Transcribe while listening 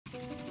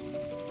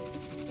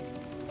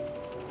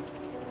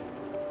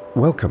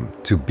Welcome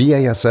to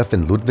BASF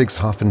in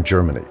Ludwigshafen,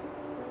 Germany.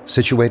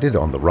 Situated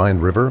on the Rhine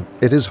River,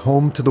 it is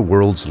home to the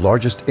world's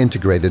largest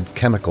integrated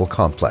chemical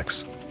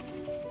complex.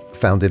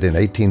 Founded in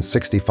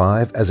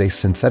 1865 as a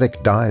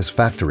synthetic dyes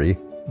factory,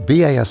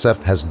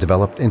 BASF has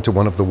developed into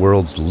one of the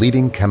world's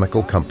leading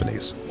chemical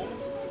companies.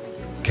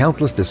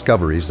 Countless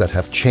discoveries that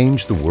have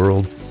changed the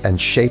world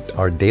and shaped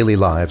our daily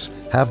lives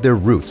have their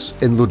roots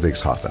in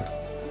Ludwigshafen.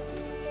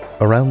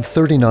 Around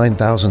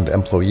 39,000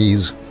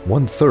 employees,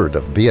 one-third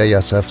of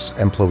BASF's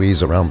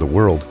employees around the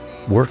world,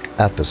 work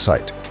at the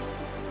site.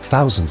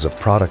 Thousands of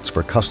products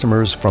for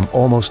customers from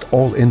almost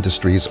all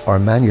industries are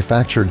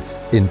manufactured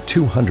in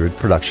 200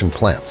 production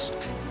plants.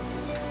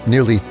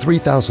 Nearly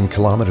 3,000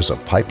 kilometers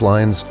of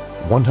pipelines,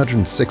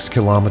 106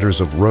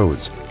 kilometers of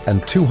roads,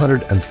 and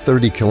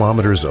 230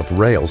 kilometers of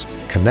rails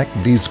connect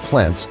these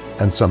plants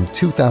and some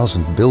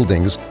 2,000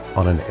 buildings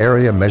on an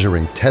area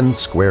measuring 10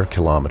 square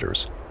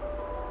kilometers.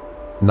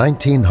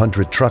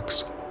 1,900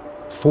 trucks,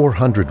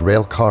 400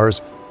 rail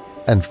cars,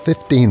 and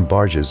 15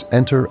 barges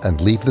enter and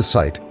leave the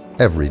site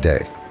every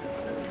day.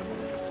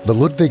 The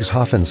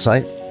Ludwigshafen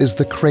site is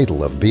the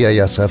cradle of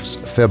BASF's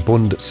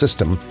Verbund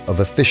system of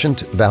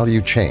efficient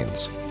value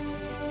chains.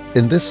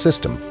 In this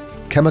system,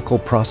 chemical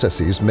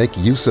processes make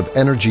use of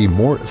energy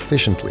more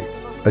efficiently,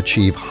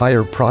 achieve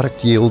higher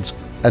product yields,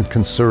 and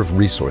conserve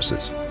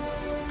resources.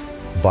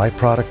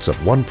 Byproducts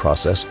of one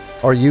process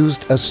are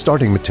used as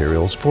starting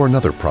materials for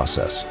another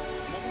process.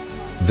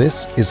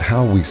 This is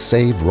how we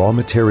save raw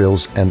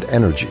materials and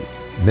energy,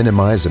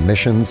 minimize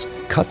emissions,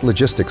 cut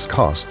logistics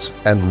costs,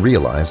 and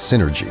realize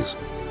synergies.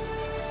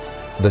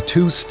 The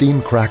two steam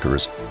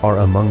crackers are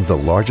among the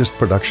largest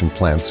production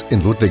plants in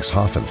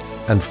Ludwigshafen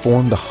and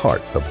form the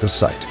heart of the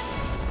site.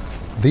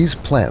 These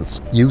plants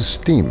use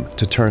steam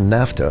to turn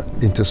naphtha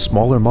into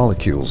smaller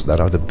molecules that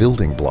are the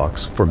building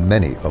blocks for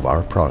many of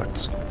our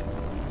products.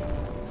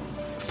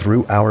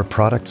 Through our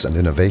products and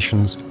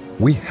innovations,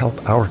 we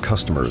help our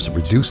customers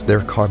reduce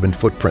their carbon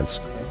footprints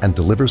and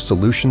deliver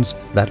solutions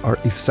that are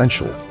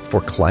essential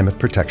for climate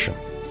protection,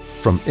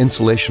 from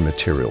insulation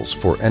materials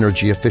for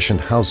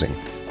energy-efficient housing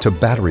to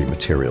battery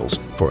materials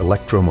for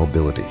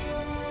electromobility.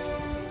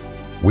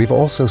 We've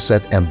also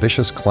set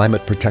ambitious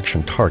climate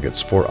protection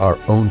targets for our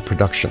own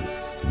production,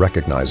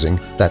 recognizing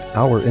that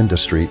our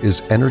industry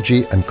is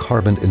energy and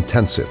carbon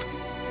intensive.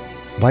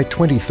 By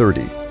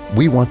 2030,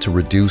 we want to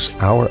reduce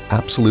our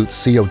absolute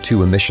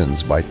CO2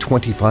 emissions by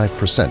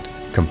 25%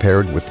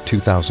 compared with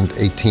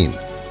 2018.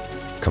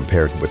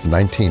 Compared with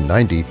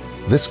 1990,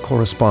 this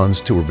corresponds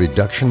to a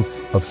reduction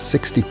of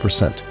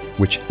 60%,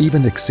 which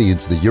even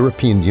exceeds the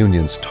European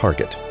Union's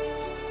target.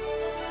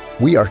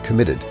 We are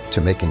committed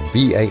to making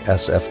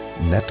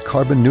BASF net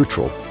carbon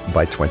neutral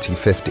by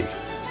 2050.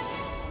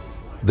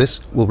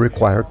 This will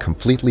require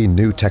completely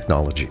new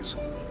technologies.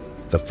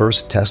 The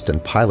first test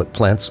and pilot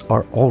plants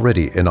are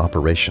already in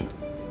operation.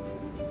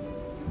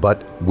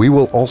 But we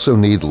will also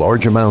need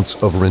large amounts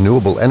of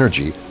renewable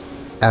energy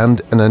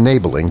and an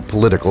enabling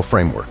political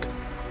framework.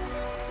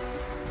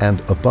 And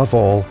above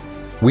all,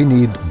 we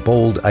need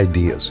bold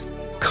ideas,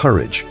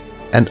 courage,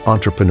 and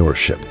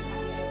entrepreneurship.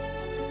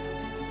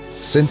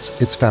 Since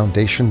its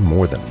foundation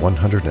more than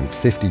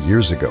 150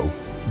 years ago,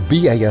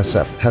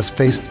 BASF has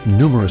faced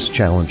numerous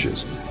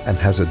challenges and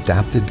has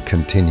adapted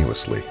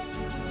continuously.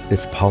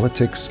 If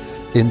politics,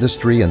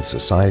 industry, and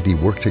society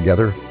work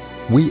together,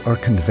 we are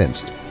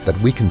convinced that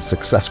we can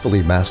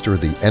successfully master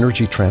the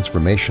energy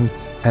transformation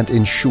and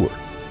ensure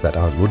that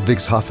our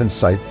Ludwigshafen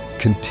site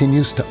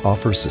continues to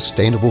offer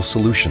sustainable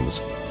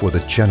solutions for the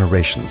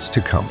generations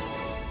to come.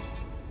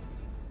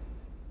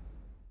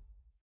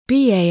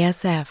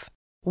 BASF.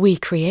 We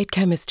create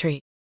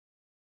chemistry.